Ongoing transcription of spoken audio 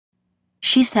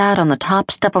She sat on the top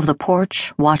step of the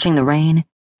porch, watching the rain,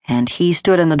 and he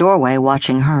stood in the doorway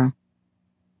watching her.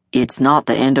 "It's not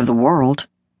the end of the world,"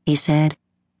 he said,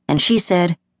 and she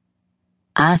said,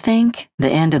 "I think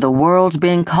the end of the world's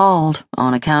being called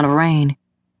on account of rain."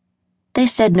 They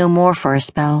said no more for a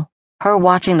spell, her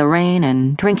watching the rain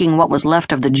and drinking what was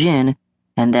left of the gin,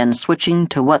 and then switching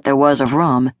to what there was of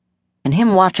rum, and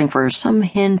him watching for some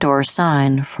hint or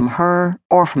sign from her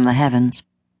or from the heavens.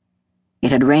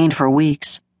 It had rained for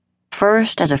weeks,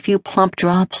 first as a few plump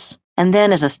drops, and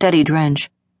then as a steady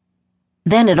drench.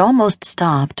 Then it almost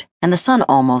stopped, and the sun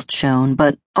almost shone,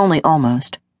 but only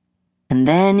almost. And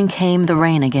then came the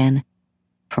rain again.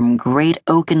 From great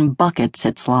oaken buckets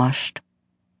it sloshed.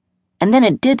 And then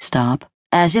it did stop,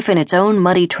 as if in its own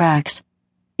muddy tracks.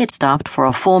 It stopped for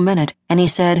a full minute, and he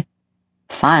said,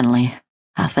 "Finally,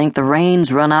 I think the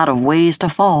rain's run out of ways to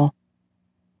fall."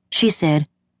 She said,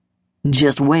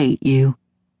 "Just wait, you,"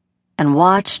 and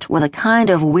watched with a kind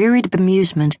of wearied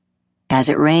bemusement as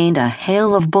it rained a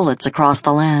hail of bullets across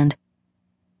the land.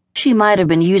 She might have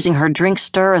been using her drink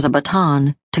stir as a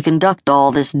baton to conduct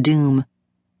all this doom.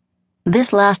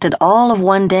 This lasted all of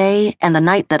one day and the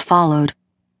night that followed.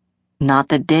 Not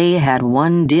that day had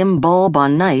one dim bulb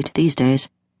on night these days.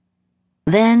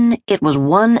 Then it was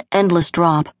one endless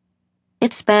drop.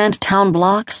 It spanned town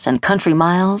blocks and country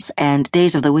miles and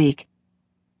days of the week.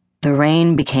 The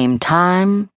rain became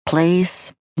time,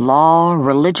 place, law,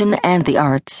 religion, and the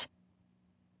arts.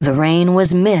 The rain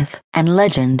was myth and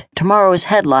legend tomorrow's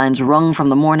headlines wrung from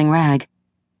the morning rag.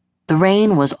 The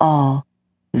rain was all.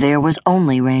 There was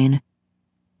only rain.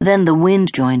 Then the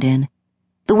wind joined in.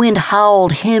 The wind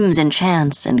howled hymns and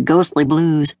chants and ghostly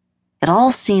blues. It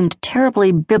all seemed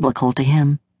terribly biblical to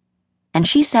him. And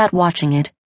she sat watching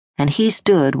it, and he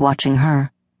stood watching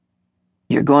her.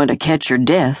 "You're going to catch your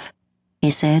death,"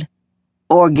 he said,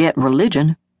 "or get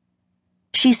religion."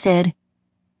 She said,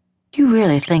 "You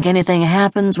really think anything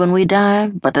happens when we die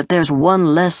but that there's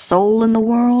one less soul in the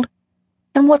world?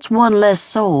 And what's one less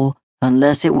soul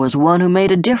unless it was one who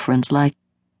made a difference, like—"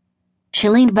 She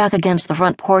leaned back against the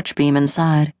front porch beam and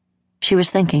sighed. She was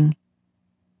thinking.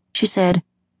 She said,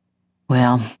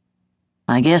 "Well,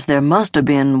 I guess there must have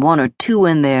been one or two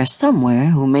in there somewhere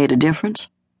who made a difference."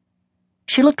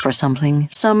 She looked for something,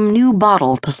 some new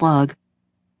bottle to slug.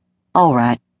 "All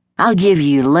right, I'll give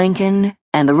you Lincoln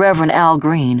and the Reverend Al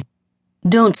Green.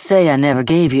 Don't say I never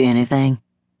gave you anything."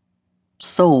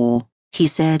 "Soul," he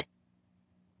said.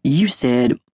 "You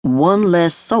said one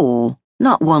less soul,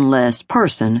 not one less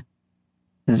person.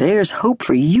 There's hope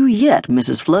for you yet,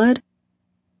 Mrs. Flood."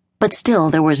 But still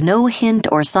there was no hint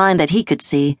or sign that he could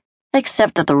see,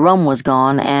 except that the rum was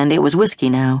gone and it was whiskey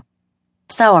now.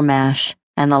 Sour mash,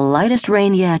 and the lightest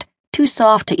rain yet, too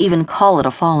soft to even call it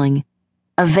a falling.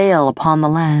 A veil upon the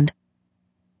land.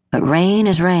 But rain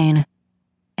is rain,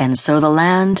 and so the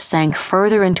land sank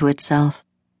further into itself.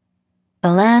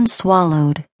 The land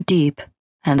swallowed, deep,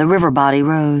 and the river body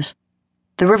rose.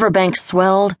 The river bank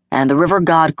swelled, and the river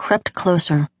god crept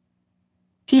closer.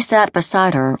 He sat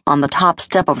beside her on the top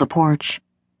step of the porch.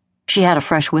 She had a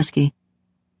fresh whiskey.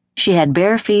 She had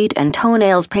bare feet and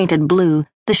toenails painted blue,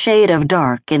 the shade of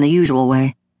dark in the usual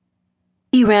way.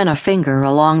 He ran a finger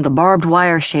along the barbed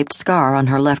wire-shaped scar on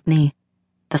her left knee,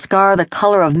 the scar the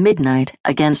color of midnight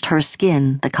against her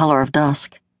skin the color of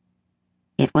dusk.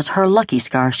 It was her lucky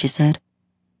scar, she said.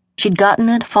 She'd gotten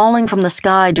it falling from the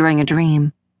sky during a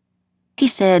dream. He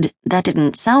said that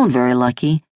didn't sound very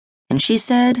lucky, and she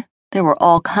said there were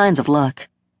all kinds of luck.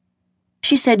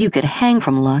 She said you could hang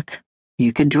from luck,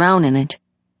 you could drown in it.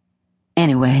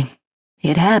 Anyway,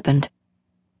 it happened,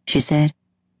 she said.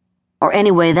 Or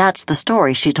anyway, that's the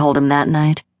story she told him that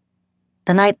night.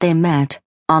 The night they met,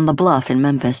 on the bluff in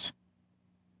Memphis.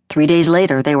 3 days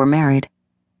later, they were married.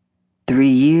 3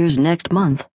 years next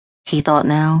month, he thought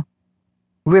now.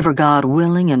 River God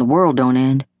willing and the world don't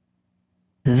end.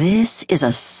 "This is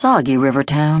a soggy river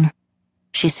town,"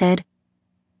 she said.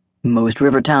 "Most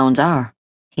river towns are,"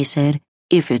 he said,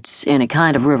 "if it's any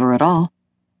kind of river at all."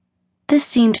 This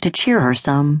seemed to cheer her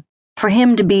some, for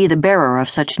him to be the bearer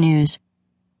of such news.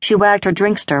 She wagged her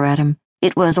drink stir at him.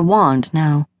 It was a wand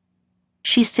now.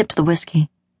 She sipped the whiskey.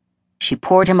 She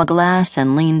poured him a glass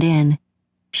and leaned in.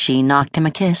 She knocked him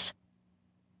a kiss.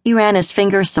 He ran his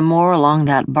fingers some more along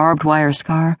that barbed wire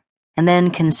scar, and then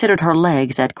considered her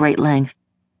legs at great length.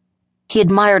 He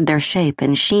admired their shape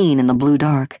and sheen in the blue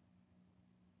dark.